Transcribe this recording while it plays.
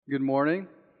Good morning.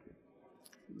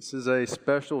 This is a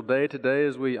special day today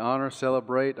as we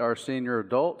celebrate our senior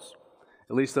adults,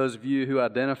 at least those of you who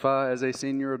identify as a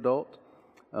senior adult.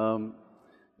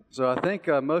 So I think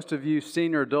most of you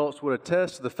senior adults would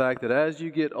attest to the fact that as you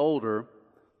get older,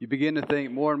 you begin to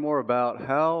think more and more about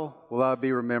how will I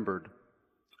be remembered?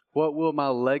 What will my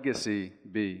legacy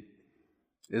be?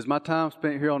 Is my time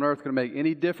spent here on earth going to make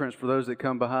any difference for those that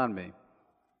come behind me?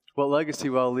 What legacy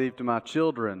will I leave to my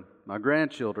children, my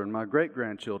grandchildren, my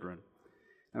great-grandchildren?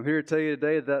 I'm here to tell you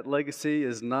today that legacy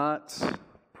is not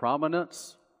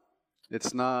prominence,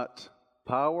 it's not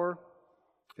power,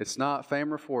 it's not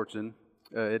fame or fortune,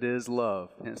 it is love,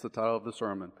 hence the title of the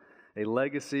sermon, a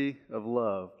legacy of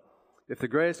love. If the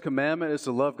greatest commandment is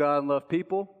to love God and love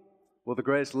people, well, the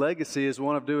greatest legacy is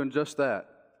one of doing just that,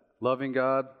 loving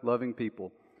God, loving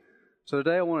people. So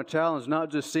today I want to challenge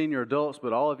not just senior adults,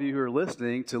 but all of you who are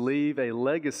listening to leave a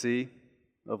legacy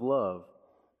of love.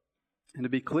 And to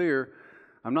be clear,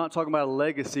 I'm not talking about a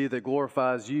legacy that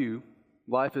glorifies you.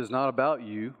 Life is not about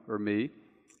you or me.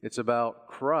 It's about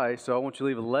Christ. So I want you to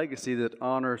leave a legacy that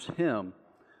honors Him.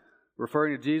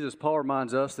 Referring to Jesus, Paul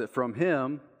reminds us that from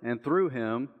Him and through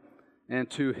Him and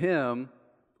to Him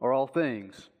are all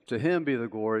things. To Him be the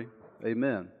glory.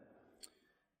 Amen.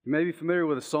 You may be familiar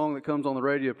with a song that comes on the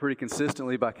radio pretty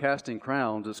consistently by Casting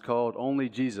Crowns. It's called Only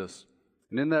Jesus.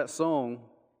 And in that song,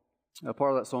 a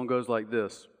part of that song goes like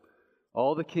this: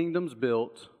 all the kingdoms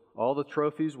built, all the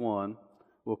trophies won,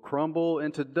 will crumble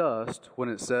into dust when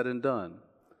it's said and done.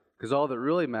 Because all that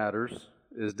really matters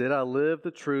is, did I live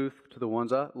the truth to the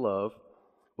ones I love?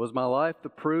 Was my life the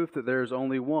proof that there is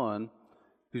only one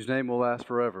whose name will last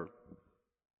forever?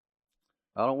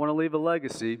 I don't want to leave a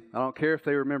legacy. I don't care if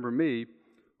they remember me.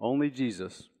 Only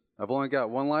Jesus. I've only got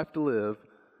one life to live.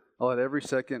 I'll let every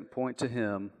second point to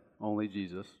Him, only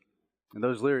Jesus. And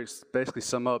those lyrics basically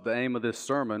sum up the aim of this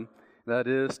sermon. That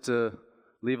is to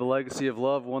leave a legacy of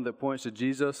love, one that points to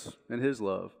Jesus and His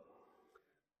love.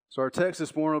 So our text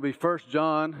this morning will be 1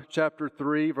 John chapter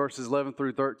 3, verses 11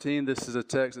 through 13. This is a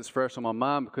text that's fresh on my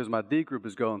mind because my D group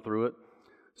is going through it.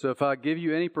 So if I give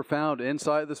you any profound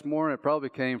insight this morning, it probably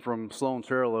came from Sloan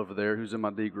Terrell over there, who's in my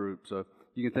D group. So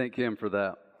you can thank him for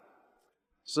that.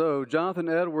 So Jonathan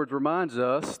Edwards reminds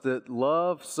us that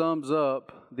love sums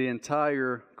up the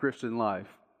entire Christian life.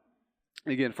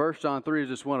 Again, 1 John 3 is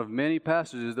just one of many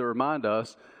passages that remind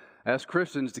us as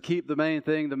Christians to keep the main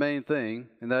thing,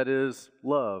 and that is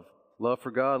love. Love for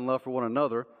God and love for one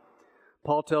another.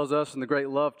 Paul tells us in the great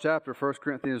love chapter, 1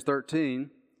 Corinthians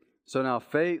 13, so now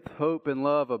faith, hope, and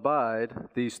love abide,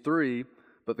 these three,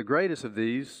 but the greatest of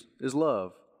these is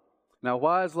love. Now,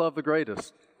 why is love the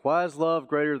greatest? Why is love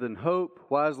greater than hope?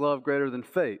 Why is love greater than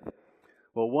faith?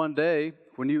 Well, one day,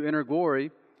 when you enter glory,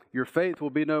 your faith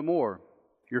will be no more.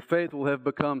 Your faith will have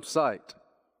become sight.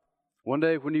 One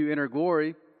day, when you enter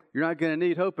glory, you're not going to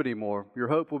need hope anymore. Your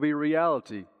hope will be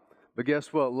reality. But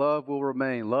guess what? Love will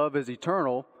remain. Love is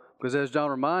eternal because, as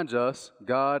John reminds us,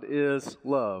 God is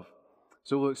love.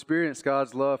 So we'll experience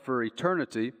God's love for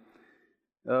eternity.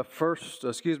 Psalm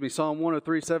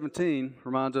 103:17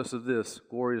 reminds us of this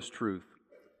glorious truth.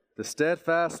 The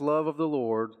steadfast love of the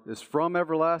Lord is from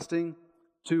everlasting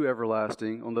to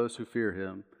everlasting on those who fear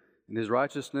Him, and His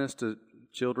righteousness to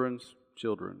children's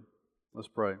children. Let's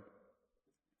pray.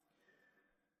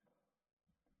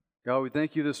 God, we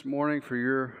thank You this morning for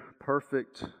Your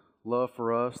perfect love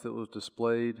for us that was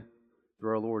displayed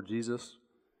through our Lord Jesus.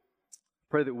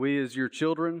 Pray that we as Your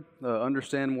children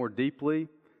understand more deeply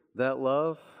that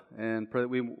love, and pray that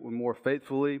we more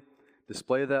faithfully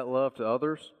display that love to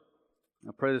others. I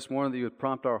pray this morning that You would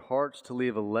prompt our hearts to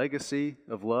leave a legacy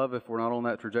of love if we're not on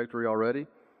that trajectory already.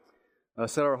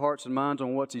 Set our hearts and minds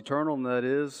on what's eternal, and that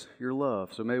is Your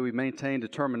love. So may we maintain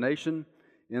determination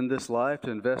in this life to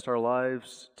invest our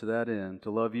lives to that end, to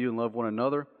love You and love one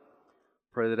another.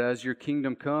 Pray that as Your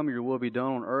kingdom come, Your will be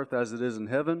done on earth as it is in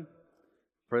heaven.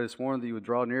 Pray this morning that You would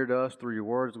draw near to us through Your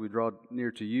words, that we draw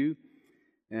near to You.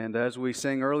 And as we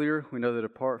sang earlier, we know that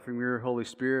apart from Your Holy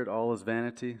Spirit, all is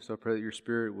vanity. So I pray that Your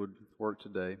Spirit would work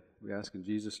today. We ask in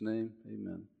Jesus' name,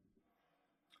 amen.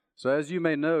 So as you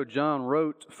may know, John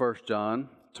wrote 1 John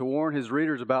to warn his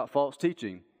readers about false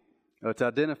teaching, to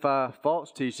identify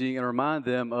false teaching and remind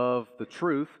them of the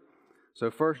truth. So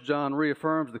 1 John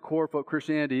reaffirms the core of what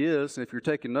Christianity is. And if you're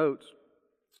taking notes,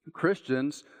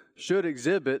 Christians should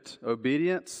exhibit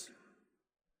obedience,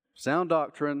 sound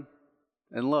doctrine,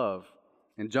 and love.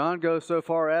 And John goes so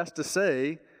far as to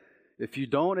say, if you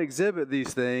don't exhibit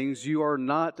these things, you are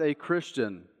not a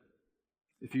Christian.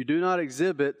 If you do not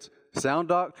exhibit sound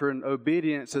doctrine,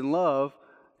 obedience, and love,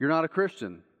 you're not a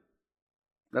Christian.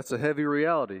 That's a heavy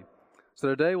reality. So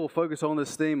today we'll focus on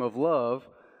this theme of love.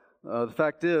 The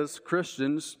fact is,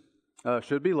 Christians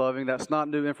should be loving. That's not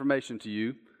new information to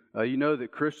you. You know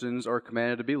that Christians are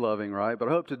commanded to be loving, right? But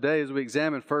I hope today, as we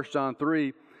examine 1 John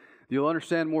 3, you'll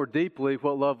understand more deeply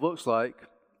what love looks like.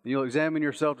 And you'll examine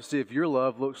yourself to see if your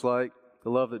love looks like the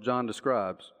love that John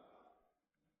describes.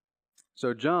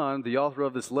 So John, the author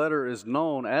of this letter, is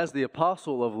known as the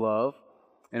apostle of love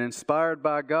and inspired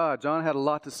by God. John had a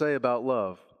lot to say about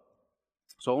love.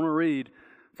 So I want to read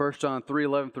 1 John 3,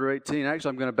 11 through 18. Actually,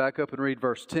 I'm going to back up and read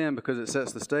verse 10 because it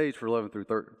sets the stage for 11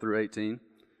 through 18.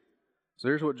 So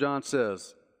here's what John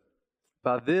says.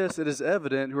 By this it is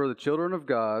evident who are the children of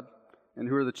God and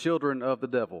who are the children of the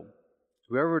devil.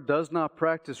 Whoever does not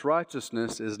practice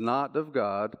righteousness is not of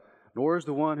God, nor is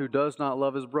the one who does not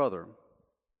love his brother.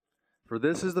 For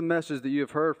this is the message that you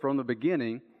have heard from the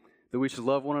beginning, that we should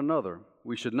love one another.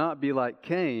 We should not be like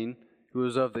Cain, who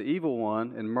was of the evil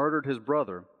one and murdered his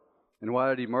brother. And why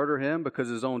did he murder him? Because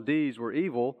his own deeds were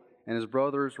evil and his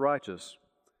brother's righteous.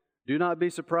 Do not be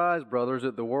surprised, brothers,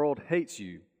 that the world hates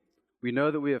you. We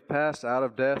know that we have passed out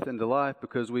of death into life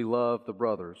because we love the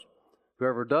brothers.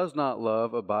 Whoever does not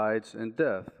love abides in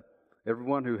death.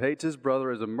 Everyone who hates his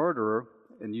brother is a murderer,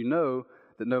 and you know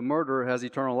that no murderer has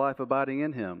eternal life abiding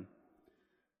in him.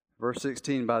 Verse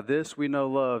 16, by this we know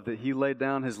love, that he laid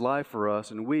down his life for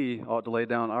us, and we ought to lay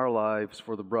down our lives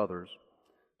for the brothers.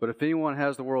 But if anyone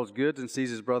has the world's goods and sees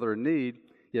his brother in need,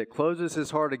 yet closes his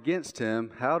heart against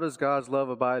him, how does God's love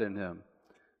abide in him?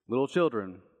 Little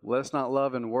children, let us not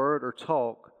love in word or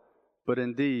talk, but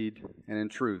in deed and in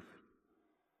truth.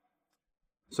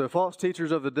 So false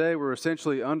teachers of the day were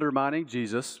essentially undermining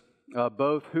Jesus,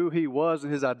 both who he was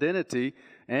and his identity,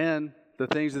 and the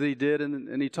things that he did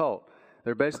and he taught.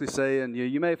 They're basically saying,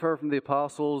 you may have heard from the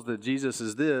apostles that Jesus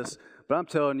is this, but I'm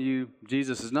telling you,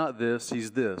 Jesus is not this, he's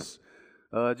this.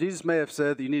 Jesus may have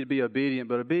said that you need to be obedient,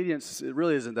 but obedience, it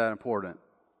really isn't that important.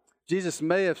 Jesus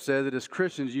may have said that as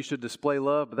Christians you should display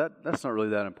love, but that's not really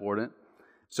that important.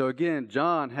 So again,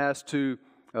 John has to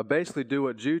basically do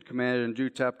what Jude commanded in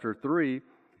Jude chapter 3,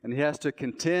 and he has to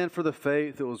contend for the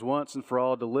faith that was once and for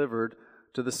all delivered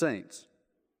to the saints.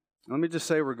 Let me just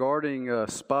say regarding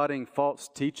spotting false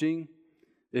teaching,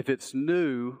 if it's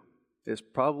new, it's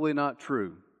probably not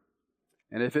true.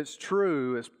 And if it's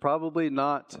true, it's probably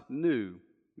not new.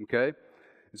 Okay?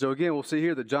 And so again, we'll see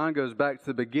here that John goes back to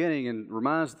the beginning and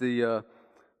reminds the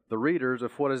readers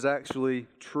of what is actually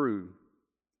true.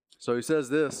 So he says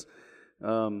this,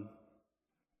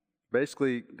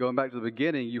 basically going back to the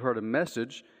beginning, you heard a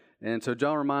message. And so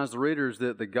John reminds the readers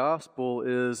that the gospel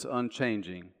is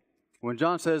unchanging. When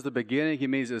John says the beginning, he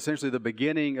means essentially the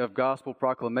beginning of gospel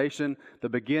proclamation, the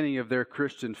beginning of their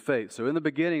Christian faith. So in the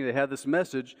beginning, they had this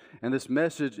message, and this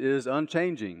message is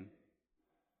unchanging.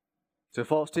 So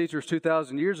false teachers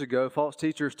 2,000 years ago, false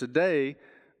teachers today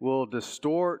will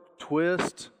distort,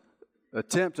 twist,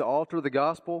 attempt to alter the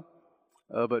gospel,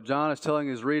 but John is telling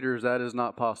his readers that is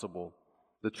not possible.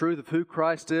 The truth of who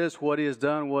Christ is, what he has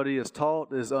done, what he has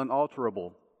taught is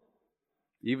unalterable,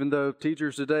 even though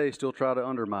teachers today still try to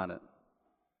undermine it.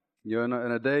 You know,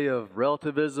 in a day of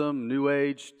relativism, New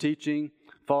Age teaching,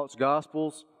 false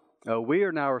gospels, we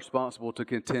are now responsible to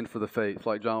contend for the faith,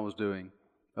 like John was doing,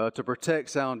 to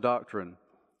protect sound doctrine,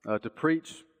 to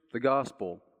preach the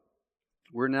gospel.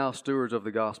 We're now stewards of the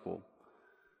gospel.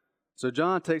 So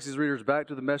John takes his readers back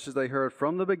to the message they heard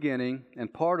from the beginning,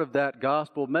 and part of that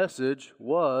gospel message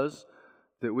was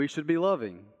that we should be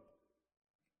loving.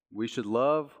 We should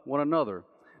love one another.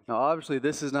 Now, obviously,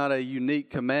 this is not a unique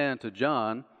command to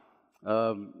John.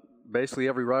 Basically,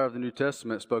 every writer of the New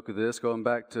Testament spoke of this. Going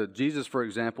back to Jesus, for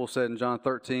example, said in John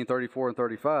 13, 34 and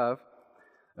 35,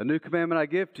 a new commandment I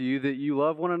give to you, that you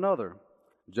love one another.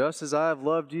 Just as I have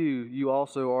loved you, you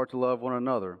also are to love one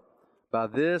another. By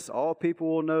this, all people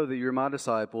will know that you're my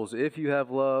disciples, if you have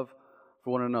love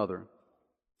for one another.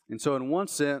 And so in one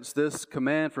sense, this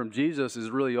command from Jesus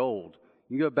is really old.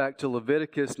 You can go back to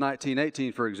Leviticus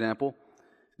 19:18, for example.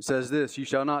 It says this, you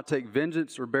shall not take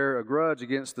vengeance or bear a grudge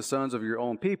against the sons of your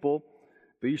own people,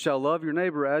 but you shall love your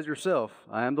neighbor as yourself.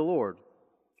 I am the Lord.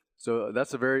 So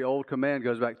that's a very old command,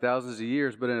 goes back thousands of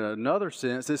years. But in another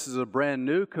sense, this is a brand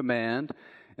new command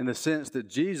in the sense that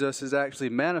Jesus has actually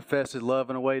manifested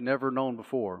love in a way never known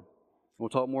before. We'll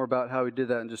talk more about how he did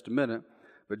that in just a minute.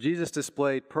 But Jesus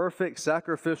displayed perfect,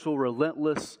 sacrificial,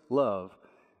 relentless love.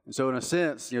 And so in a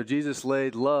sense, Jesus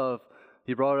laid love,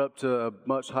 he brought it up to a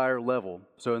much higher level.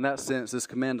 So in that sense, this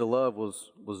command to love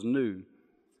was new.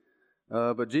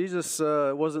 But Jesus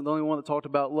wasn't the only one that talked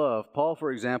about love. Paul,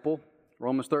 for example,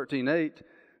 Romans 13:8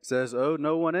 says, owe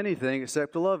no one anything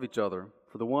except to love each other.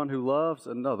 For the one who loves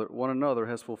one another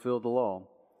has fulfilled the law.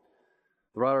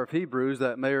 The writer of Hebrews,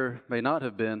 that may or may not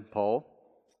have been Paul,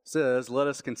 says, let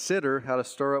us consider how to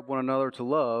stir up one another to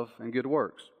love and good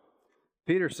works.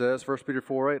 Peter says, 1 Peter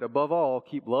 4:8, above all,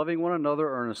 keep loving one another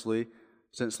earnestly,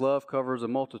 since love covers a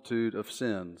multitude of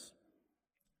sins.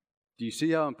 Do you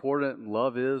see how important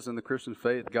love is in the Christian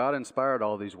faith? God inspired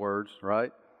all these words,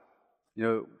 right? You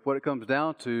know, what it comes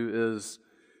down to is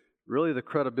really the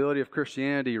credibility of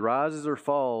Christianity rises or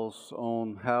falls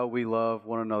on how we love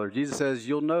one another. Jesus says,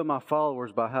 you'll know my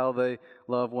followers by how they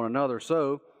love one another.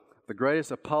 So, the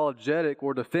greatest apologetic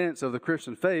or defense of the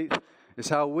Christian faith is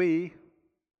how we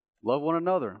love one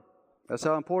another. That's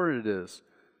how important it is.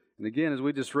 And again, as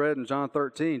we just read in John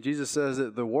 13, Jesus says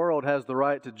that the world has the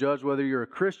right to judge whether you're a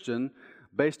Christian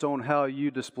based on how you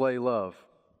display love.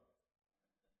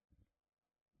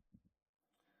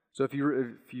 So if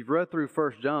you've read through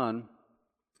 1 John,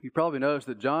 you probably noticed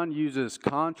that John uses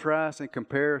contrasts and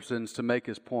comparisons to make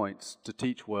his points, to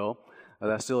teach well.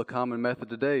 That's still a common method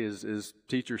today is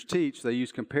teachers teach. They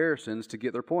use comparisons to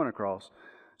get their point across.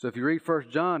 So if you read 1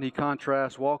 John, he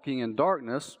contrasts walking in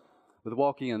darkness with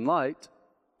walking in light.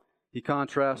 He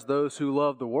contrasts those who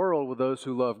love the world with those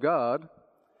who love God.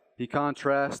 He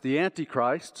contrasts the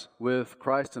Antichrist with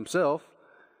Christ himself.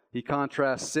 He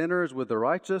contrasts sinners with the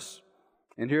righteous.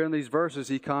 And here in these verses,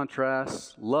 he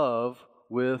contrasts love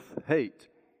with hate.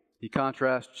 He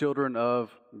contrasts children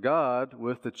of God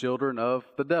with the children of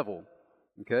the devil.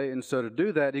 Okay, and so to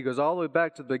do that, he goes all the way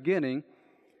back to the beginning,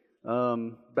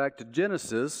 back to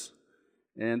Genesis.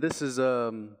 And this is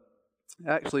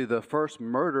actually the first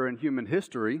murder in human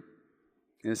history.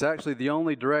 And it's actually the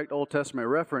only direct Old Testament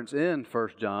reference in 1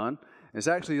 John. It's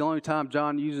actually the only time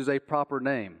John uses a proper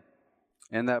name.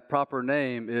 And that proper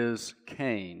name is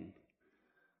Cain.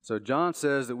 So John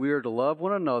says that we are to love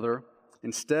one another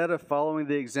instead of following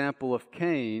the example of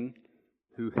Cain,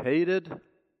 who hated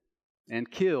and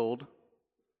killed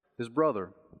his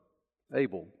brother,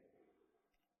 Abel.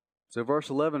 So verse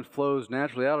 11 flows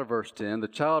naturally out of verse 10. The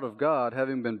child of God,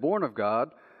 having been born of God,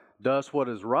 does what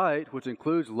is right, which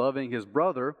includes loving his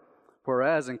brother,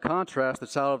 whereas in contrast, the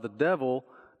child of the devil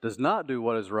does not do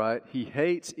what is right. He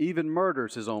hates, even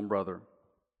murders his own brother.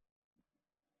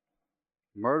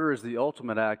 Murder is the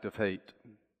ultimate act of hate.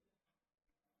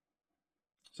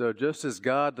 So just as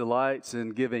God delights in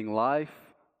giving life,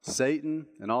 Satan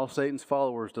and all Satan's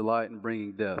followers delight in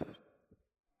bringing death.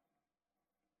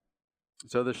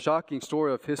 So the shocking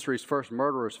story of history's first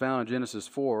murderer is found in Genesis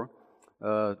 4.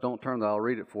 Don't turn there, I'll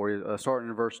read it for you. Starting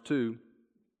in verse 2,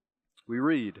 we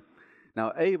read,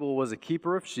 now Abel was a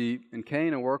keeper of sheep, and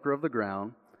Cain a worker of the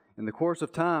ground. In the course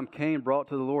of time, Cain brought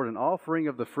to the Lord an offering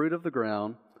of the fruit of the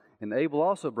ground, and Abel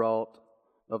also brought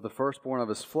of the firstborn of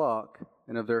his flock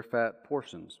and of their fat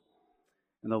portions.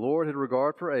 And the Lord had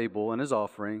regard for Abel and his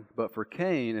offering, but for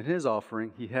Cain and his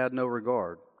offering he had no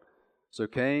regard. So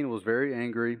Cain was very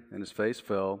angry, and his face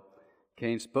fell.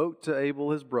 Cain spoke to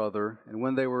Abel his brother, and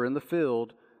when they were in the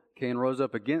field, Cain rose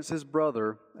up against his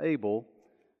brother Abel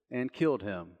and killed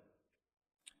him.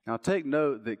 Now take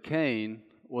note that Cain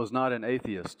was not an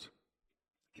atheist.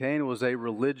 Cain was a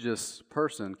religious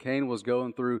person. Cain was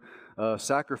going through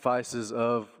sacrifices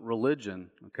of religion,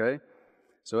 okay?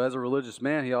 So as a religious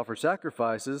man, he offered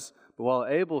sacrifices, but while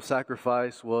Abel's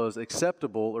sacrifice was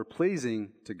acceptable or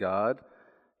pleasing to God,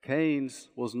 Cain's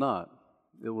was not.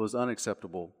 It was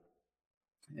unacceptable.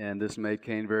 And this made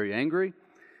Cain very angry.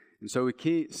 And so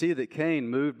we see that Cain,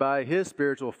 moved by his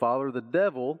spiritual father, the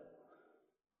devil,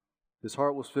 his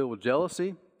heart was filled with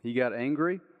jealousy. He got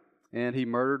angry, and he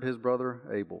murdered his brother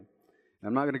Abel.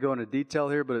 I'm not going to go into detail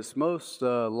here, but it's most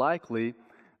likely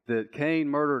that Cain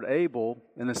murdered Abel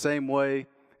in the same way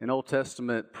an Old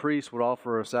Testament priest would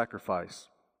offer a sacrifice.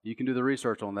 You can do the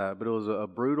research on that, but it was a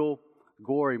brutal,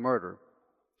 gory murder.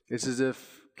 It's as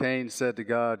if Cain said to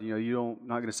God, you're not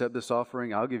going to accept this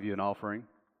offering, I'll give you an offering.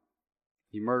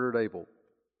 He murdered Abel.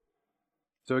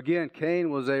 So again, Cain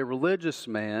was a religious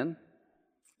man.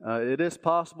 It is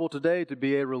possible today to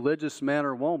be a religious man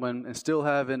or woman and still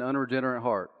have an unregenerate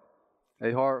heart,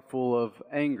 a heart full of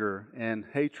anger and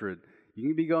hatred. You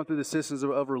can be going through the systems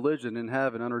of religion and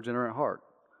have an unregenerate heart.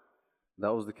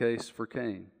 That was the case for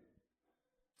Cain.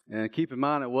 And keep in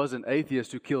mind, it wasn't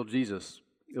atheists who killed Jesus.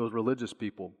 It was religious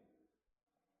people.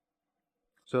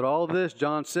 So to all of this,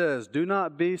 John says, do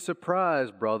not be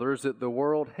surprised, brothers, that the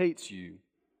world hates you.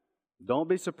 Don't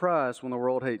be surprised when the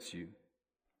world hates you.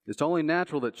 It's only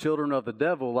natural that children of the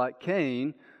devil, like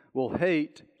Cain, will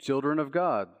hate children of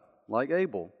God, like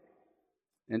Abel.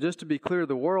 And just to be clear,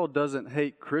 the world doesn't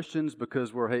hate Christians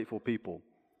because we're hateful people.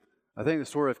 I think the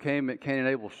story of Cain and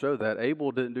Abel show that.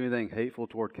 Abel didn't do anything hateful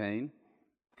toward Cain.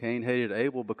 Cain hated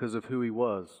Abel because of who he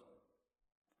was.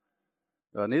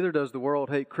 Neither does the world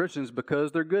hate Christians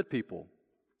because they're good people.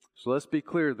 So let's be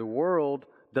clear, the world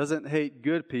doesn't hate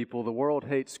good people, the world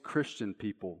hates Christian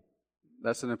people.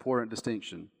 That's an important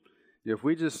distinction. If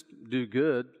we just do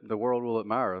good, the world will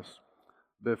admire us.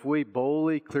 But if we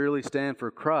boldly, clearly stand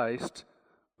for Christ,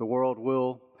 the world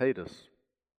will hate us.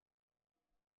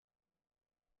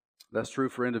 That's true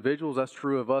for individuals. That's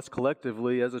true of us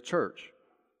collectively as a church.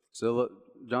 So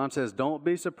John says, don't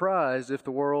be surprised if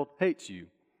the world hates you,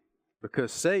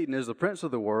 because Satan is the prince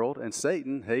of the world, and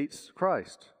Satan hates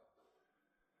Christ.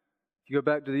 If you go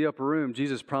back to the upper room,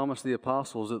 Jesus promised the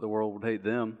apostles that the world would hate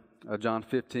them. John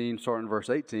 15, starting verse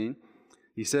 18,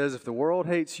 he says, if the world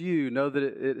hates you, know that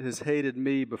it has hated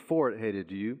me before it hated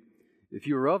you. If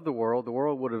you were of the world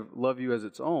would have loved you as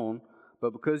its own.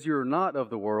 But because you are not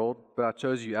of the world, but I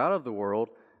chose you out of the world,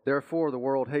 therefore the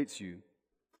world hates you.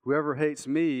 Whoever hates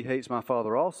me hates my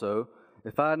Father also.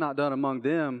 If I had not done among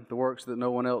them the works that no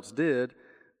one else did,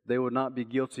 they would not be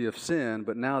guilty of sin.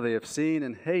 But now they have seen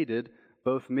and hated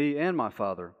both me and my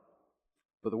Father.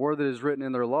 But the word that is written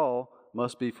in their law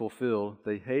must be fulfilled.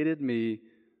 They hated me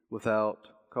without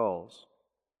cause.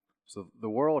 So the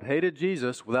world hated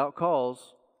Jesus without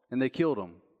cause, and they killed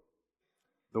him.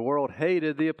 The world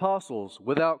hated the apostles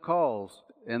without cause,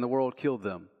 and the world killed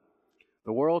them.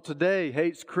 The world today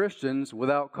hates Christians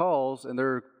without cause, and there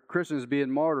are Christians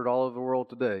being martyred all over the world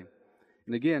today.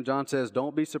 And again, John says,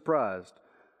 don't be surprised.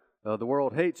 The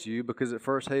world hates you because it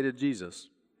first hated Jesus.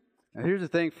 Now here's the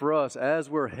thing for us, as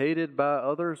we're hated by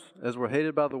others, as we're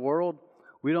hated by the world,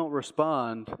 we don't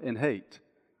respond in hate.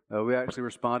 We actually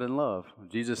respond in love.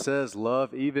 Jesus says,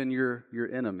 love even your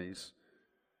enemies.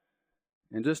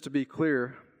 And just to be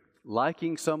clear,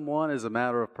 liking someone is a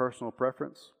matter of personal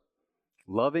preference.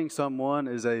 Loving someone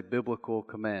is a biblical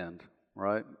command,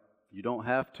 right? You don't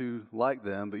have to like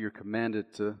them, but you're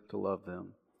commanded to love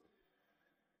them.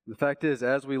 The fact is,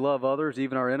 as we love others,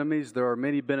 even our enemies, there are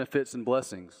many benefits and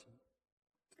blessings.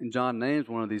 And John names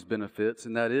one of these benefits,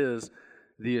 and that is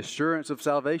the assurance of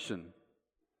salvation.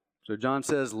 So John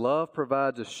says, love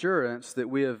provides assurance that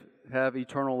we have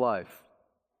eternal life.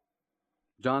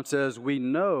 John says, we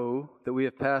know that we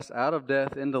have passed out of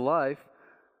death into life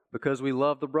because we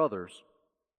love the brothers.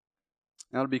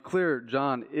 Now, to be clear,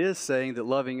 John is saying that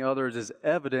loving others is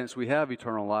evidence we have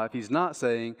eternal life. He's not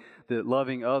saying that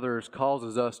loving others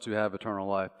causes us to have eternal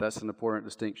life. That's an important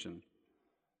distinction.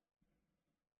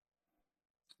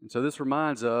 And so this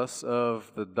reminds us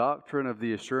of the doctrine of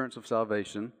the assurance of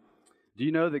salvation. Do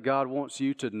you know that God wants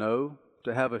you to know,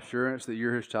 to have assurance that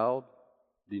you're His child?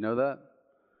 Do you know that?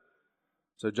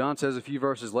 So John says a few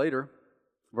verses later,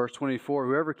 verse 24,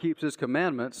 whoever keeps His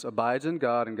commandments abides in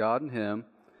God and God in him,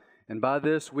 and by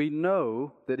this we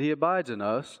know that He abides in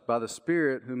us by the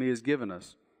Spirit whom He has given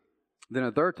us. Then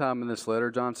a third time in this letter,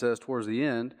 John says towards the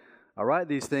end, I write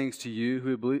these things to you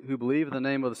who believe in the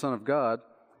name of the Son of God,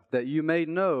 that you may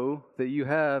know that you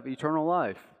have eternal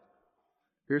life.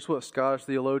 Here's what Scottish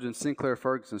theologian Sinclair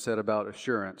Ferguson said about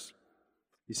assurance.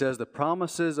 He says, the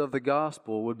promises of the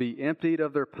gospel would be emptied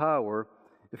of their power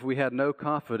if we had no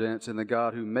confidence in the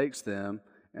God who makes them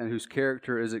and whose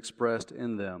character is expressed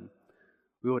in them.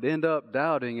 We would end up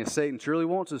doubting, as Satan surely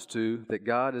wants us to, that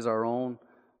God is our own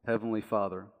Heavenly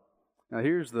Father. Now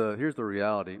here's the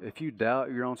reality. If you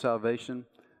doubt your own salvation,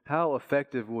 how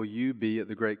effective will you be at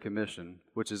the Great Commission,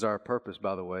 which is our purpose,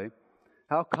 by the way?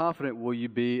 How confident will you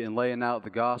be in laying out the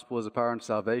gospel as a power unto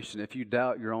salvation if you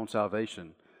doubt your own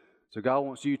salvation? So God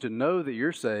wants you to know that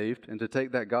you're saved and to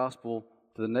take that gospel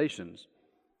to the nations.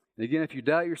 And again, if you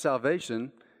doubt your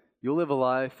salvation, you'll live a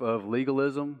life of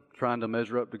legalism, trying to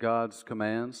measure up to God's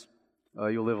commands.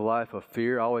 You'll live a life of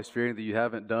fear, always fearing that you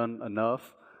haven't done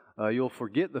enough. You'll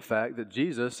forget the fact that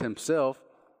Jesus Himself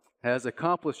has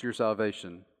accomplished your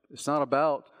salvation. It's not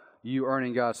about you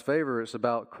earning God's favor. It's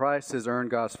about Christ has earned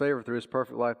God's favor through His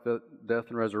perfect life, death,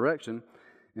 and resurrection.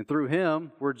 And through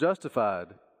Him, we're justified.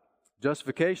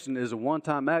 Justification is a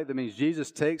one-time act. That means Jesus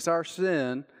takes our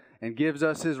sin and gives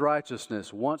us His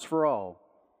righteousness once for all.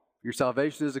 Your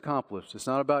salvation is accomplished. It's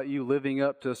not about you living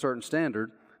up to a certain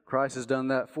standard. Christ has done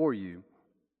that for you.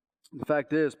 The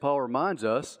fact is, Paul reminds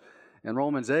us in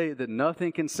Romans 8 that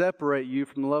nothing can separate you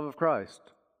from the love of Christ.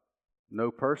 No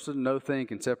person, no thing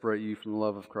can separate you from the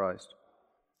love of Christ.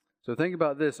 So think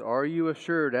about this. Are you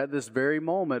assured at this very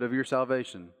moment of your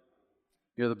salvation?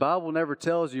 You know, the Bible never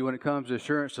tells you when it comes to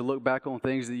assurance to look back on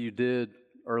things that you did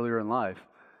earlier in life.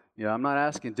 You know, I'm not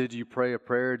asking, did you pray a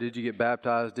prayer? Did you get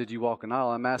baptized? Did you walk an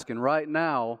aisle? I'm asking right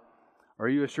now, are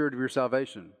you assured of your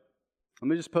salvation? Let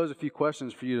me just pose a few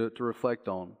questions for you to reflect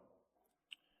on.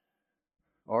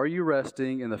 Are you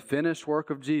resting in the finished work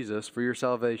of Jesus for your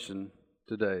salvation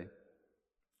today?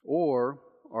 Or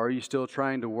are you still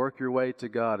trying to work your way to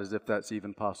God as if that's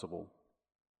even possible?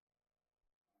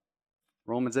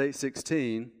 Romans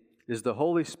 8:16 is the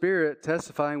Holy Spirit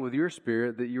testifying with your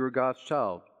spirit that you are God's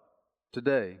child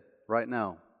today, right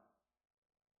now.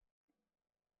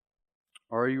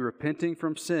 Are you repenting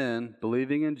from sin,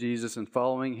 believing in Jesus, and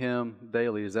following Him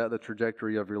daily? Is that the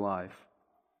trajectory of your life?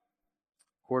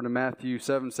 According to Matthew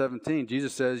 7:17,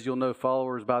 Jesus says you'll know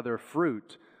followers by their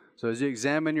fruit. So as you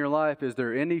examine your life, is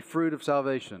there any fruit of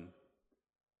salvation?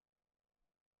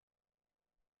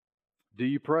 Do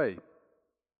you pray?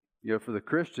 For the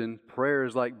Christian, prayer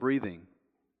is like breathing.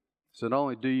 So not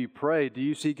only do you pray, do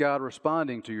you see God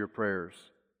responding to your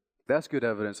prayers? That's good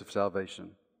evidence of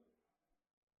salvation.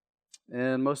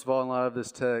 And most of all, in light of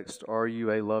this text, are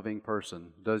you a loving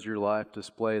person? Does your life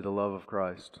display the love of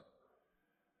Christ?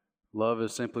 Love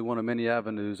is simply one of many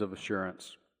avenues of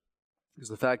assurance. Because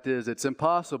the fact is, it's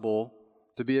impossible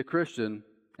to be a Christian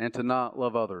and to not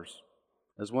love others.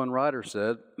 As one writer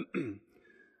said,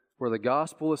 where the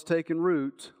gospel has taken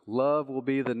root, love will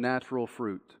be the natural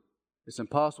fruit. It's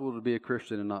impossible to be a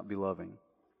Christian and not be loving.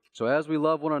 So as we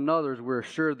love one another, we're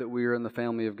assured that we are in the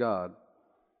family of God.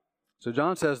 So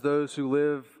John says those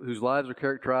whose lives are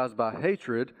characterized by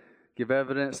hatred give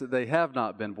evidence that they have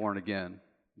not been born again.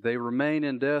 They remain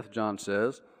in death, John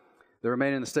says. They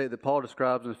remain in the state that Paul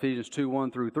describes in Ephesians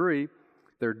 2:1-3.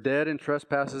 They're dead in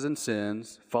trespasses and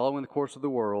sins, following the course of the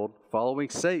world, following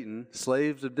Satan,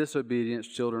 slaves of disobedience,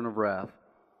 children of wrath.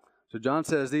 So John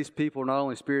says these people are not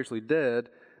only spiritually dead,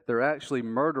 they're actually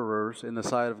murderers in the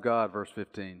sight of God, verse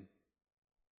 15.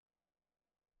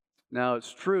 Now,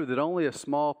 it's true that only a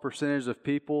small percentage of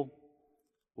people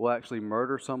will actually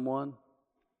murder someone,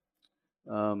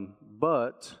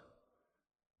 but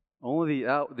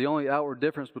the only outward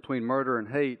difference between murder and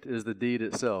hate is the deed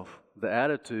itself. The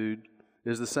attitude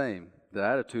is the same. The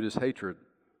attitude is hatred.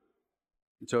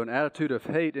 And so an attitude of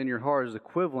hate in your heart is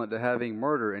equivalent to having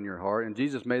murder in your heart, and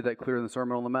Jesus made that clear in the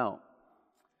Sermon on the Mount.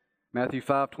 Matthew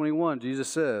 5:21, Jesus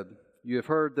said, "You have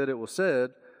heard that it was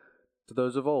said to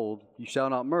those of old, 'You shall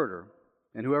not murder,'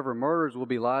 and whoever murders will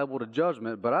be liable to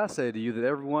judgment. But I say to you that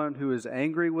everyone who is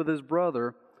angry with his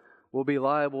brother will be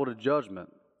liable to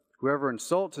judgment. Whoever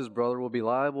insults his brother will be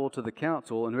liable to the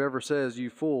council, and whoever says,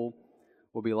 'You fool,'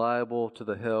 will be liable to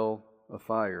the hell of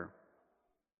fire."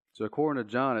 So according to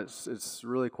John, it's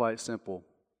really quite simple.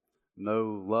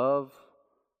 No love,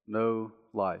 no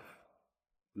life.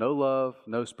 No love,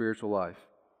 no spiritual life.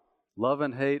 Love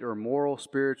and hate are moral,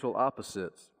 spiritual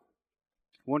opposites.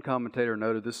 One commentator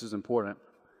noted this is important.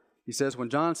 He says, when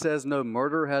John says no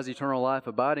murder has eternal life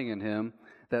abiding in him,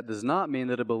 that does not mean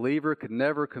that a believer could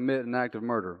never commit an act of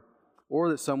murder, or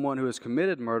that someone who has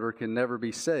committed murder can never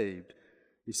be saved.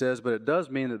 He says, but it does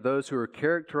mean that those who are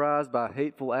characterized by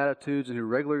hateful attitudes and who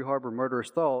regularly harbor murderous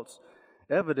thoughts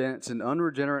evidence an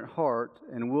unregenerate heart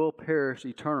and will perish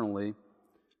eternally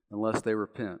unless they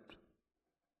repent.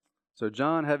 So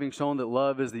John, having shown that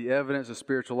love is the evidence of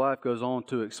spiritual life, goes on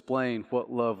to explain what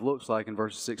love looks like in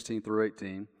verses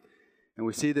 16-18. And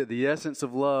we see that the essence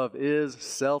of love is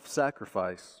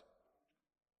self-sacrifice.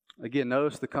 Again,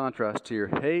 notice the contrast here.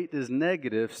 Hate is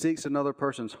negative, seeks another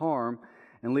person's harm,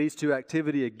 and leads to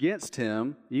activity against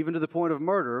him, even to the point of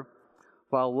murder,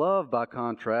 while love, by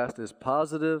contrast, is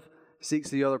positive, seeks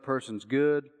the other person's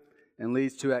good, and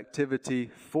leads to activity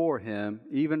for him,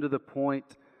 even to the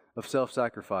point of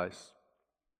self-sacrifice.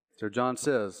 So John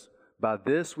says, by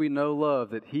this we know love,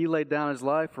 that he laid down his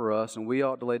life for us, and we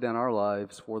ought to lay down our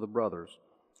lives for the brothers.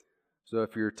 So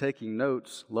if you're taking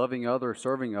notes, loving others,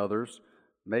 serving others,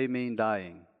 may mean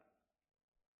dying.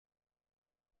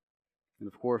 And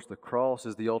of course, the cross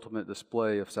is the ultimate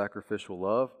display of sacrificial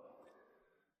love.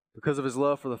 Because of his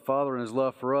love for the Father and his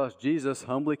love for us, Jesus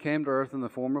humbly came to earth in the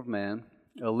form of man,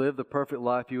 lived the perfect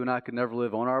life you and I could never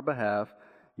live on our behalf.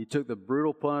 He took the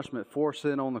brutal punishment for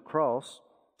sin on the cross,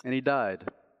 and he died.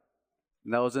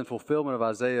 And that was in fulfillment of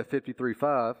Isaiah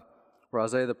 53:5, where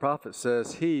Isaiah the prophet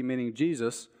says, he, meaning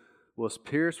Jesus, was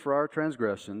pierced for our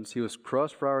transgressions, he was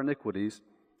crushed for our iniquities.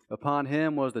 Upon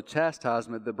him was the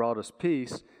chastisement that brought us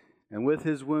peace, and with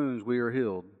his wounds we are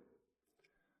healed.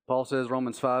 Paul says,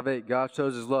 Romans 5:8, God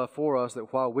shows his love for us,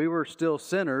 that while we were still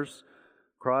sinners,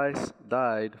 Christ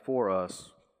died for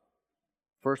us.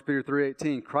 1 Peter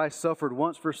 3:18, Christ suffered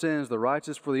once for sins, the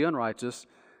righteous for the unrighteous,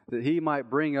 that he might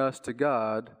bring us to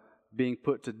God, being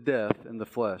put to death in the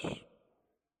flesh.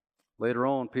 Later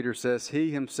on, Peter says,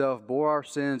 he himself bore our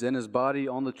sins in his body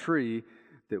on the tree,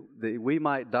 that we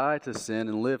might die to sin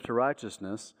and live to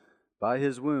righteousness. By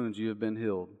his wounds you have been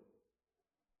healed.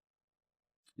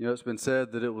 You know, it's been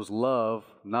said that it was love,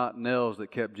 not nails,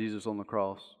 that kept Jesus on the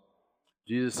cross.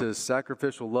 Jesus'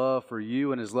 sacrificial love for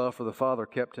you and his love for the Father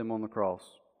kept him on the cross.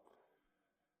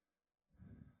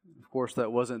 Of course,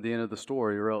 that wasn't the end of the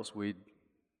story, or else we'd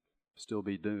still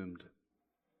be doomed.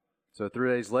 So 3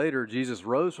 days later, Jesus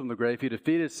rose from the grave. He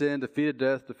defeated sin, defeated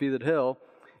death, defeated hell.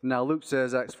 And now Luke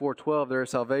says, Acts 4:12, there is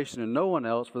salvation in no one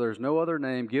else, for there is no other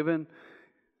name given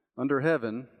under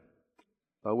heaven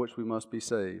by which we must be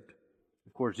saved.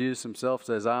 Of course, Jesus himself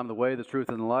says, I am the way, the truth,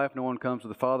 and the life. No one comes to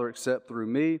the Father except through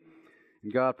me.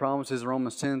 And God promises in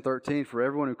Romans 10:13, for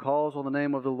everyone who calls on the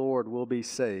name of the Lord will be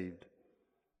saved.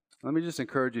 Let me just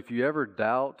encourage you, if you ever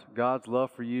doubt God's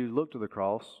love for you, look to the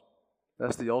cross.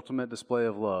 That's the ultimate display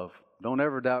of love. Don't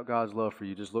ever doubt God's love for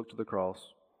you. Just look to the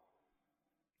cross.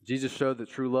 Jesus showed that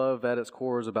true love at its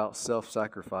core is about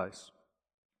self-sacrifice.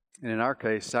 And in our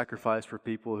case, sacrifice for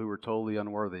people who were totally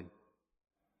unworthy.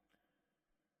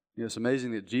 You know, it's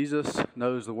amazing that Jesus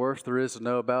knows the worst there is to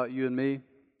know about you and me,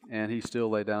 and he still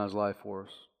laid down his life for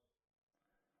us.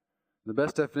 The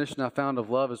best definition I found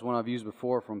of love is one I've used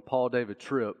before from Paul David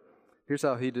Tripp. Here's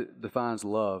how he defines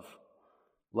love.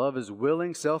 Love is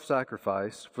willing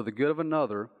self-sacrifice for the good of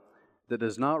another that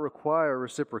does not require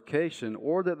reciprocation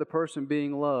or that the person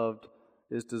being loved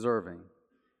is deserving.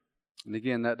 And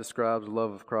again, that describes the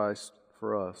love of Christ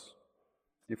for us.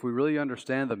 If we really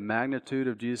understand the magnitude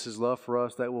of Jesus' love for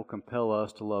us, that will compel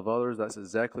us to love others. That's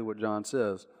exactly what John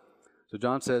says. So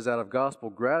John says, out of gospel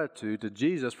gratitude to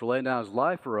Jesus for laying down his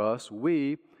life for us,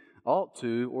 we ought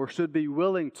to or should be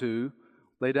willing to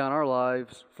lay down our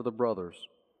lives for the brothers.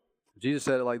 Jesus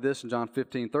said it like this in John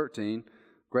 15:13,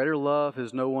 greater love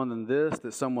has no one than this,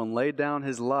 that someone laid down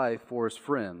his life for his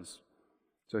friends.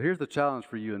 So here's the challenge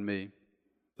for you and me.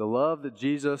 The love that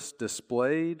Jesus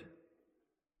displayed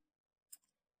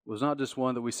was not just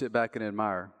one that we sit back and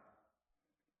admire.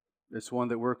 It's one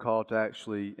that we're called to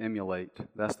actually emulate.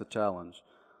 That's the challenge.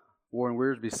 Warren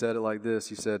Wiersbe said it like this.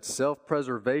 He said,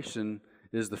 self-preservation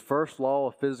is the first law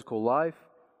of physical life,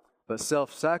 but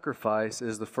self-sacrifice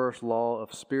is the first law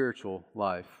of spiritual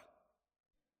life.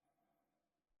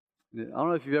 I don't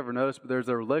know if you've ever noticed, but there's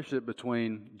a relationship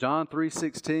between John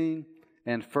 3:16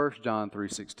 and 1 John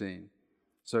 3:16.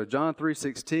 So John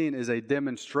 3:16 is a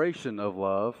demonstration of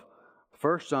love.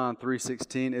 1 John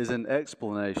 3:16 is an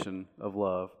explanation of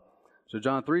love. So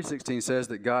John 3:16 says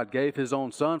that God gave his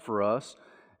own Son for us,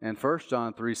 and 1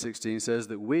 John 3:16 says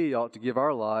that we ought to give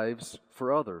our lives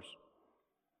for others.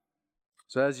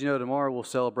 So as you know, tomorrow we'll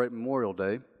celebrate Memorial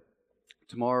Day.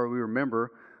 Tomorrow we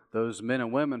remember those men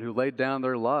and women who laid down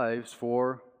their lives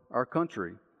for our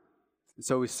country. And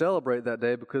so we celebrate that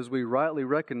day because we rightly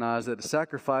recognize that to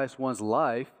sacrifice one's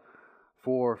life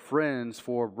for friends,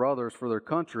 for brothers, for their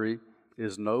country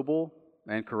is noble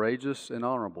and courageous and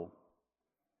honorable.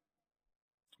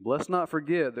 But let's not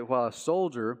forget that while a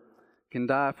soldier can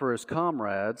die for his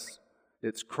comrades,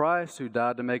 it's Christ who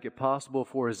died to make it possible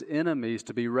for his enemies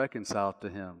to be reconciled to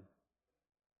him.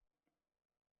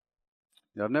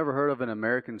 Now, I've never heard of an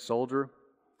American soldier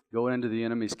going into the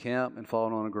enemy's camp and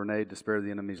falling on a grenade to spare the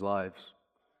enemy's lives.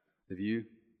 Have you?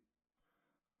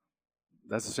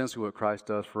 That's essentially what Christ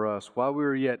does for us. While we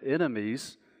were yet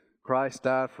enemies, Christ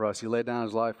died for us. He laid down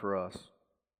his life for us.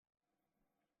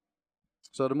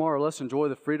 So tomorrow, let's enjoy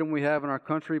the freedom we have in our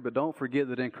country, but don't forget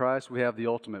that in Christ we have the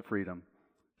ultimate freedom.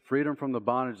 Freedom from the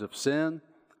bondage of sin,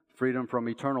 freedom from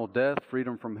eternal death,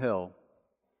 freedom from hell.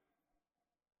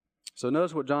 So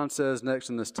notice what John says next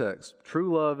in this text.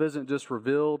 True love isn't just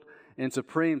revealed in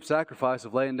supreme sacrifice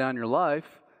of laying down your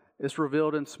life. It's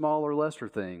revealed in smaller, lesser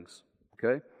things.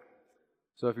 Okay?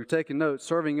 So if you're taking notes,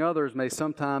 serving others may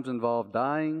sometimes involve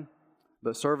dying,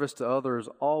 but service to others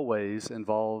always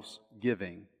involves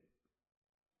giving.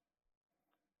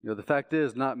 You know, the fact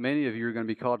is, not many of you are going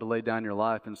to be called to lay down your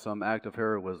life in some act of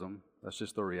heroism. That's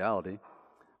just the reality.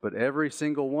 But every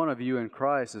single one of you in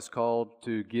Christ is called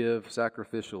to give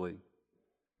sacrificially.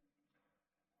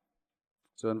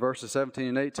 So in verses 17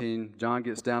 and 18, John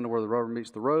gets down to where the rubber meets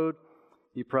the road.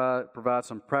 He provides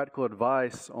some practical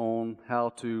advice on how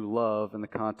to love in the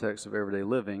context of everyday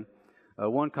living.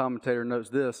 One commentator notes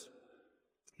this.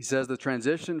 He says the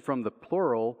transition from the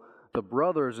plural, the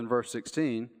brothers in verse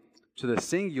 16, to the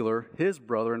singular, his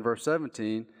brother in verse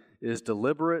 17, is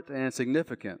deliberate and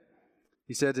significant.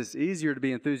 He says it's easier to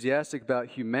be enthusiastic about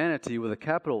humanity with a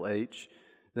capital H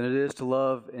than it is to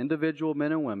love individual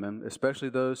men and women, especially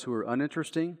those who are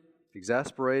uninteresting,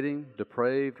 exasperating,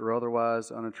 depraved, or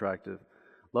otherwise unattractive.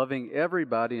 Loving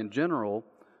everybody in general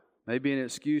may be an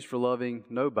excuse for loving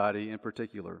nobody in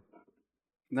particular.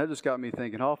 And that just got me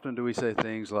thinking, how often do we say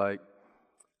things like,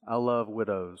 I love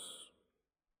widows,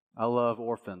 I love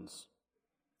orphans,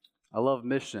 I love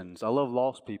missions, I love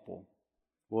lost people.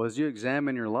 Well, as you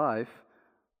examine your life,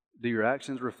 Do your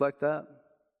actions reflect that?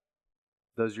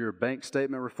 Does your bank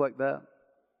statement reflect that?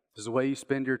 Does the way you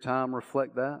spend your time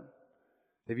reflect that?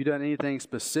 Have you done anything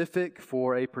specific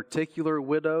for a particular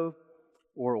widow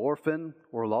or orphan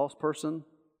or lost person?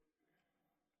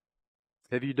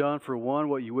 Have you done for one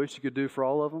what you wish you could do for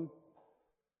all of them?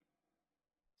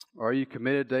 Are you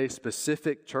committed to a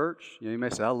specific church? You may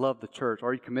say, I love the church.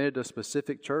 Are you committed to a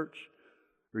specific church?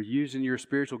 Are you using your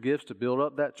spiritual gifts to build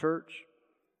up that church?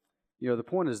 The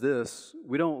point is this: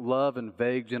 we don't love in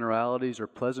vague generalities or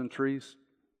pleasantries.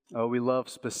 We love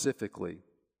specifically.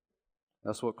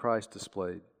 That's what Christ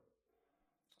displayed.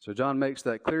 So John makes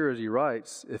that clear as he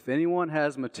writes, if anyone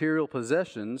has material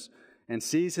possessions and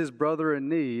sees his brother in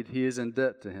need, he is in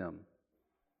debt to him.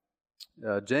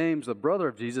 James, the brother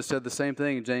of Jesus, said the same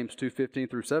thing in James 2:15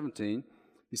 through 17.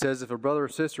 He says, if a brother or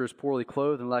sister is poorly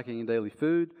clothed and lacking in daily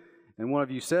food, and one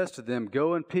of you says to them,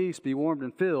 go in peace, be warmed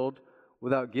and filled,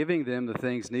 without giving them the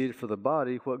things needed for the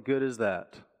body, what good is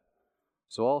that?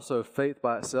 So also faith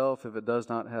by itself, if it does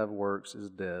not have works,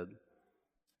 is dead.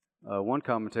 One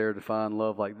commentator defined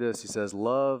love like this. He says,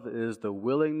 love is the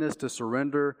willingness to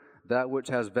surrender that which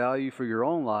has value for your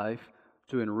own life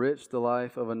to enrich the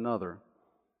life of another.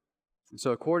 And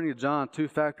so according to John, two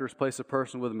factors place a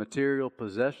person with material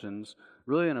possessions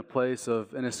really in a place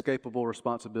of inescapable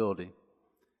responsibility.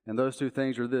 And those two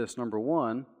things are this. Number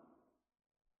one,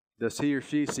 does he or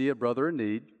she see a brother in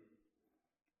need?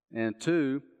 And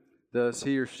two, does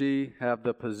he or she have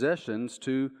the possessions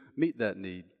to meet that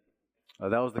need?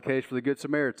 That was the case for the Good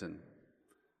Samaritan.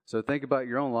 So think about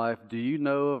your own life. Do you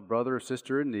know of a brother or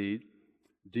sister in need?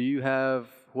 Do you have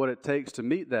what it takes to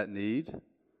meet that need?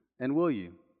 And will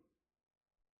you?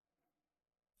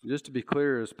 Just to be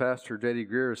clear, as Pastor J.D.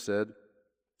 Greer said,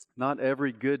 not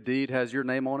every good deed has your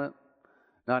name on it.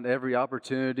 Not every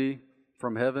opportunity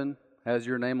from heaven has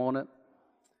your name on it.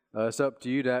 It's up to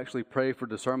you to actually pray for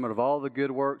discernment of all the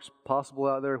good works possible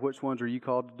out there. Which ones are you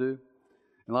called to do?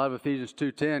 In light of Ephesians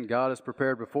 2:10, God has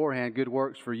prepared beforehand good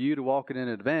works for you to walk in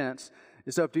advance.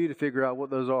 It's up to you to figure out what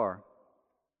those are.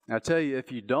 And I tell you,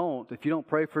 if you don't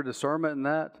pray for discernment in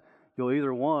that, you'll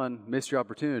either, one, miss your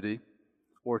opportunity,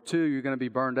 or two, you're going to be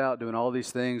burned out doing all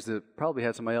these things that probably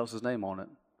had somebody else's name on it.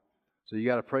 So you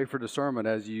got to pray for discernment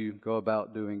as you go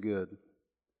about doing good.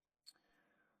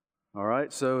 All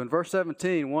right, so in verse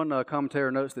 17, one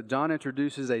commentator notes that John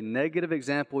introduces a negative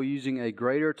example using a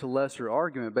greater to lesser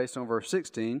argument based on verse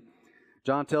 16.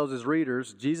 John tells his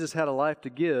readers, Jesus had a life to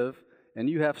give, and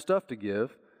you have stuff to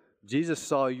give. Jesus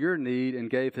saw your need and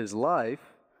gave his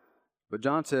life. But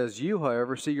John says, you,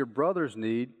 however, see your brother's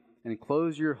need and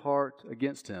close your heart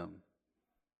against him.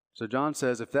 So John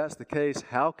says, if that's the case,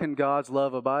 how can God's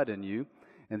love abide in you?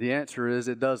 And the answer is,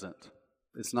 it doesn't.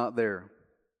 It's not there,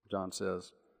 John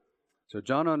says. So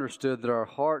John understood that our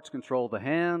hearts control the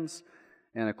hands,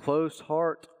 and a closed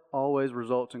heart always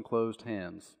results in closed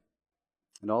hands.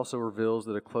 It also reveals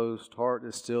that a closed heart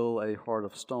is still a heart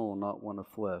of stone, not one of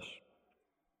flesh.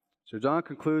 So John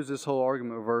concludes this whole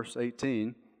argument with verse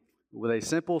 18 with a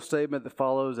simple statement that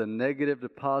follows a negative to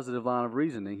positive line of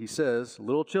reasoning. He says,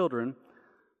 little children,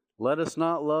 let us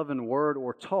not love in word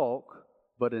or talk,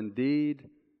 but in deed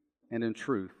and in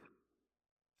truth.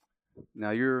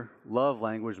 Now, your love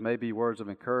language may be words of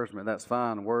encouragement. That's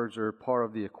fine. Words are part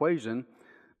of the equation.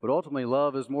 But ultimately,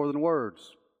 love is more than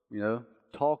words.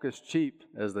 Talk is cheap,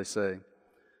 as they say.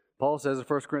 Paul says in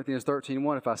 1 Corinthians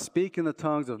 13:1, if I speak in the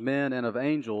tongues of men and of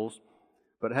angels,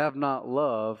 but have not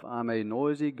love, I'm a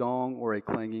noisy gong or a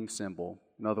clanging cymbal.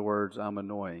 In other words, I'm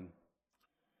annoying.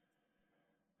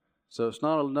 So it's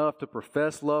not enough to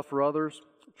profess love for others.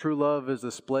 True love is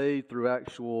displayed through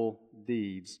actual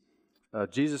deeds.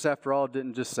 Jesus, after all,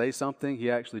 didn't just say something, he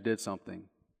actually did something.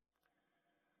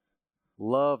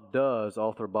 Love does,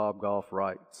 author Bob Goff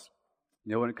writes.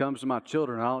 When it comes to my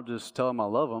children, I don't just tell them I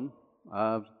love them.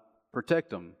 I protect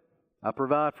them. I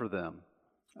provide for them.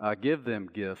 I give them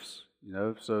gifts.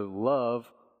 So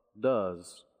love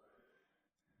does.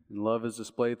 And love is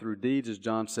displayed through deeds, as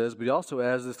John says, but he also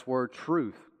adds this word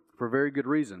truth for a very good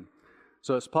reason.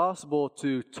 So it's possible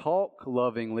to talk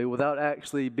lovingly without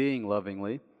actually being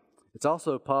lovingly. It's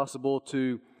also possible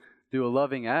to do a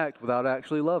loving act without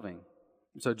actually loving.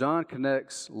 So John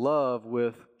connects love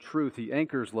with truth. He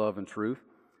anchors love in truth.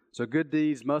 So good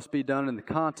deeds must be done in the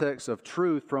context of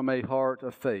truth from a heart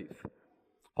of faith.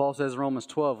 Paul says in Romans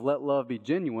 12, let love be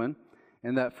genuine.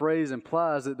 And that phrase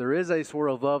implies that there is a sort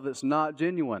of love that's not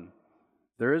genuine.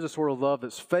 There is a sort of love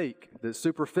that's fake, that's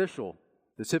superficial,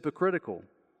 that's hypocritical.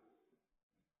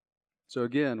 So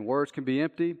again, words can be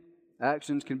empty,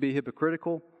 actions can be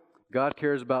hypocritical. God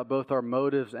cares about both our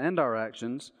motives and our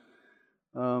actions.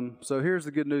 So here's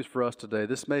the good news for us today.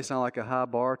 This may sound like a high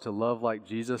bar to love like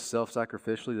Jesus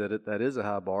self-sacrificially, that is a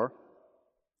high bar.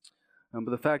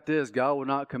 But the fact is, God will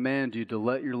not command you to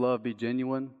let your love be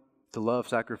genuine, to love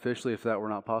sacrificially if that were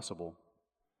not possible.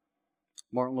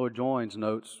 Martin Lloyd-Jones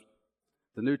notes,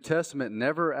 the New Testament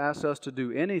never asks us to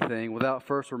do anything without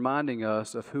first reminding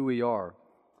us of who we are.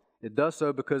 It does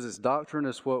so because its doctrine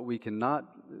is that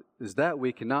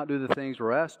we cannot do the things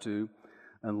we're asked to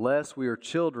unless we are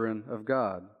children of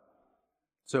God.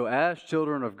 So as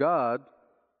children of God,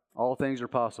 all things are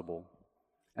possible.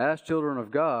 As children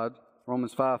of God,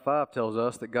 Romans 5:5 tells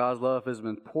us that God's love has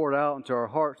been poured out into our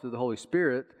hearts through the Holy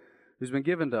Spirit who's been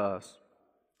given to us.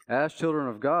 As children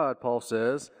of God, Paul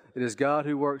says, it is God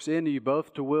who works in you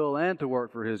both to will and to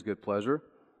work for His good pleasure.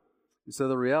 And so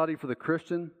the reality for the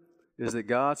Christian is that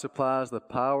God supplies the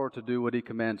power to do what He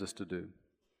commands us to do.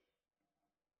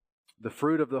 The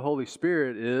fruit of the Holy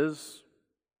Spirit is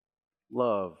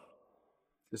love.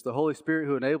 It's the Holy Spirit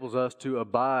who enables us to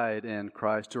abide in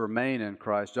Christ, to remain in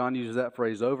Christ. John uses that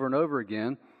phrase over and over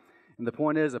again. And the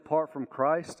point is, apart from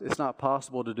Christ, it's not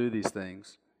possible to do these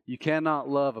things. You cannot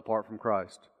love apart from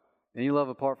Christ. Any love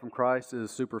apart from Christ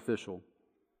is superficial.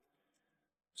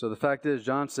 So the fact is,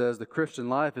 John says, the Christian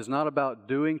life is not about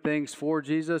doing things for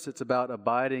Jesus, it's about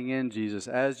abiding in Jesus.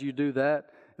 As you do that,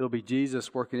 it'll be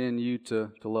Jesus working in you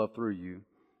to love through you.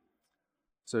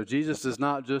 So Jesus does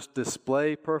not just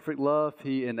display perfect love,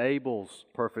 He enables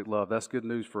perfect love. That's good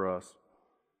news for us.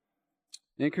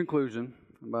 In conclusion,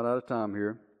 I'm about out of time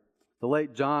here. The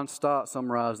late John Stott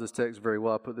summarized this text very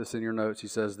well. I put this in your notes. He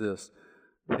says this,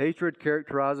 hatred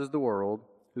characterizes the world,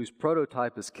 whose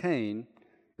prototype is Cain.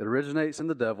 It originates in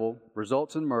the devil,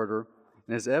 results in murder,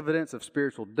 and is evidence of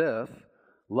spiritual death.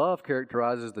 Love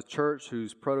characterizes the church,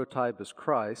 whose prototype is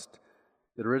Christ.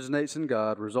 It originates in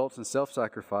God, results in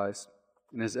self-sacrifice,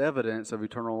 and is evidence of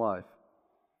eternal life.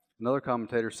 Another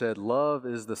commentator said, love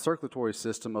is the circulatory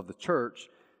system of the church.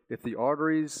 If the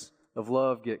arteries of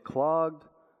love get clogged,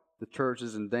 the church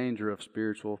is in danger of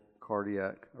spiritual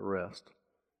cardiac arrest.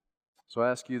 So I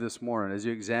ask you this morning, as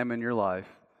you examine your life,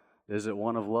 is it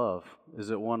one of love? Is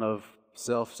it one of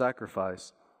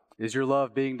self-sacrifice? Is your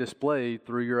love being displayed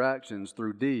through your actions,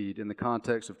 through deed, in the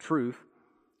context of truth?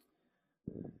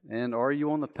 And are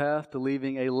you on the path to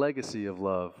leaving a legacy of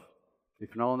love?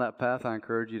 If you're not on that path, I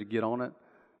encourage you to get on it.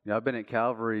 I've been at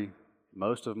Calvary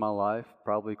most of my life,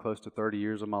 probably close to 30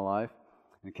 years of my life.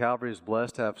 And Calvary is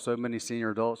blessed to have so many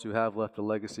senior adults who have left a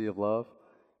legacy of love,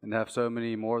 and to have so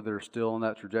many more that are still on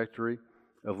that trajectory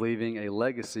of leaving a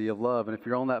legacy of love. And if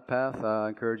you're on that path, I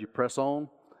encourage you, press on.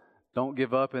 Don't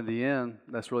give up. In the end,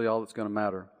 that's really all that's going to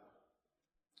matter.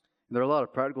 There are a lot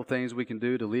of practical things we can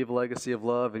do to leave a legacy of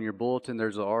love. In your bulletin,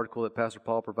 there's an article that Pastor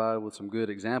Paul provided with some good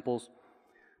examples.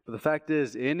 But the fact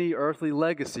is, any earthly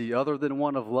legacy other than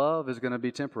one of love is going to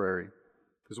be temporary.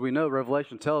 Because we know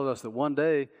Revelation tells us that one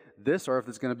day, this earth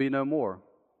is going to be no more.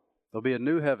 There'll be a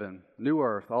new heaven, new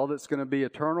earth. All that's going to be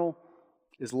eternal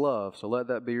is love. So let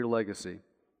that be your legacy.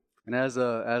 And as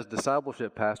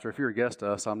discipleship pastor, if you're a guest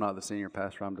to us, I'm not the senior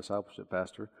pastor, I'm discipleship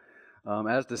pastor.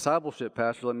 As discipleship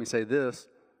pastor, let me say this.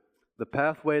 The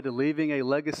pathway to leaving a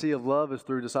legacy of love is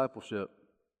through discipleship.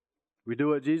 We do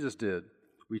what Jesus did.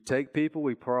 We take people,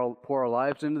 we pour our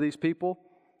lives into these people,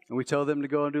 and we tell them to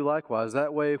go and do likewise.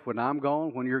 That way, when I'm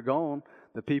gone, when you're gone,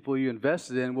 the people you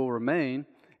invested in will remain,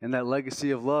 and that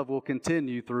legacy of love will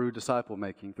continue through disciple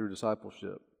making, through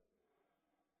discipleship.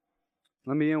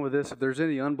 Let me end with this. If there's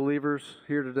any unbelievers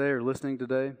here today or listening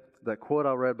today, that quote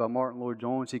I read by Martin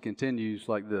Lloyd-Jones, he continues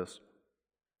like this.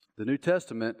 The New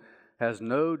Testament has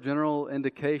no general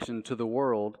indication to the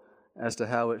world as to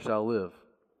how it shall live.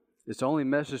 Its only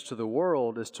message to the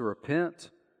world is to repent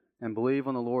and believe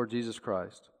on the Lord Jesus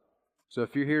Christ. So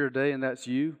if you're here today and that's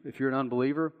you, if you're an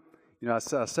unbeliever, I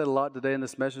said a lot today in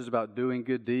this message about doing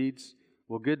good deeds.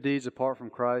 Well, good deeds apart from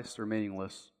Christ are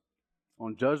meaningless.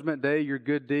 On Judgment Day, your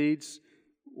good deeds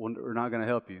are not going to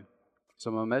help you. So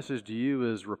my message to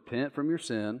you is repent from your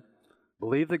sin,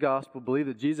 believe the gospel, believe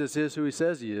that Jesus is who He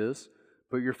says He is,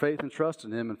 put your faith and trust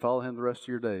in Him, and follow Him the rest of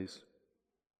your days.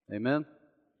 Amen?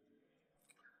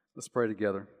 Let's pray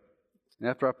together. And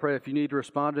after I pray, if you need to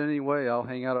respond in any way, I'll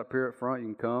hang out up here at front.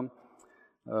 You can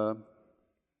come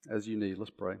as you need.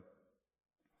 Let's pray.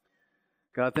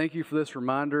 God, thank you for this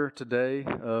reminder today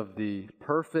of the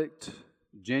perfect,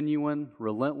 genuine,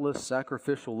 relentless,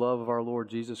 sacrificial love of our Lord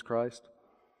Jesus Christ.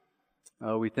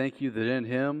 We thank you that in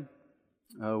Him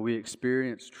we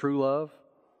experience true love.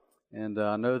 And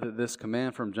I know that this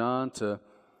command from John to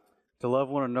love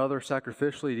one another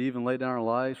sacrificially, to even lay down our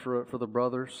lives for the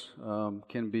brothers,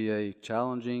 can be a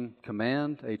challenging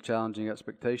command, a challenging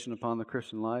expectation upon the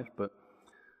Christian life. But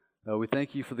We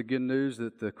thank you for the good news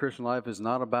that the Christian life is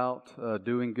not about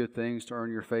doing good things to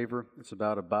earn your favor. It's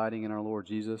about abiding in our Lord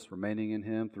Jesus, remaining in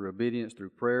Him through obedience, through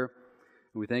prayer.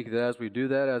 And we thank you that as we do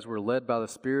that, as we're led by the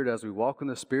Spirit, as we walk in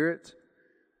the Spirit,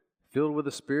 filled with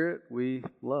the Spirit, we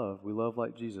love. We love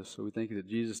like Jesus. So we thank you that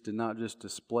Jesus did not just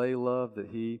display love,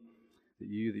 that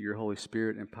your Holy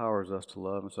Spirit empowers us to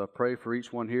love. And so I pray for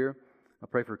each one here. I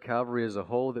pray for Calvary as a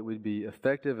whole that we'd be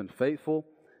effective and faithful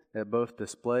at both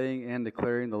displaying and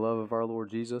declaring the love of our Lord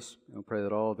Jesus. And we pray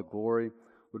that all the glory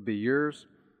would be yours.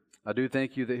 I do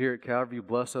thank you that here at Calvary you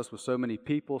bless us with so many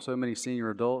people, so many senior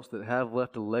adults that have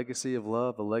left a legacy of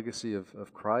love, a legacy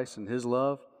of Christ and His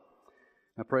love.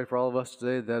 I pray for all of us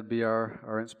today that'd be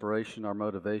our inspiration, our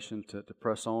motivation to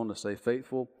press on, to stay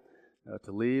faithful,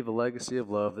 to leave a legacy of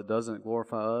love that doesn't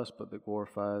glorify us, but that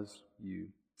glorifies you.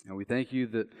 And we thank you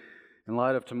that in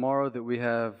light of tomorrow that we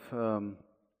have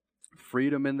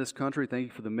freedom in this country. Thank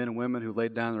you for the men and women who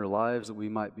laid down their lives that we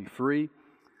might be free.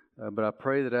 But I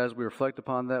pray that as we reflect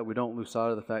upon that, we don't lose sight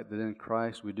of the fact that in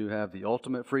Christ we do have the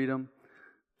ultimate freedom,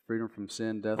 freedom from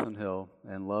sin, death, and hell,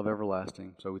 and love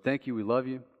everlasting. So we thank you. We love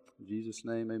you. In Jesus'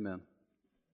 name, amen.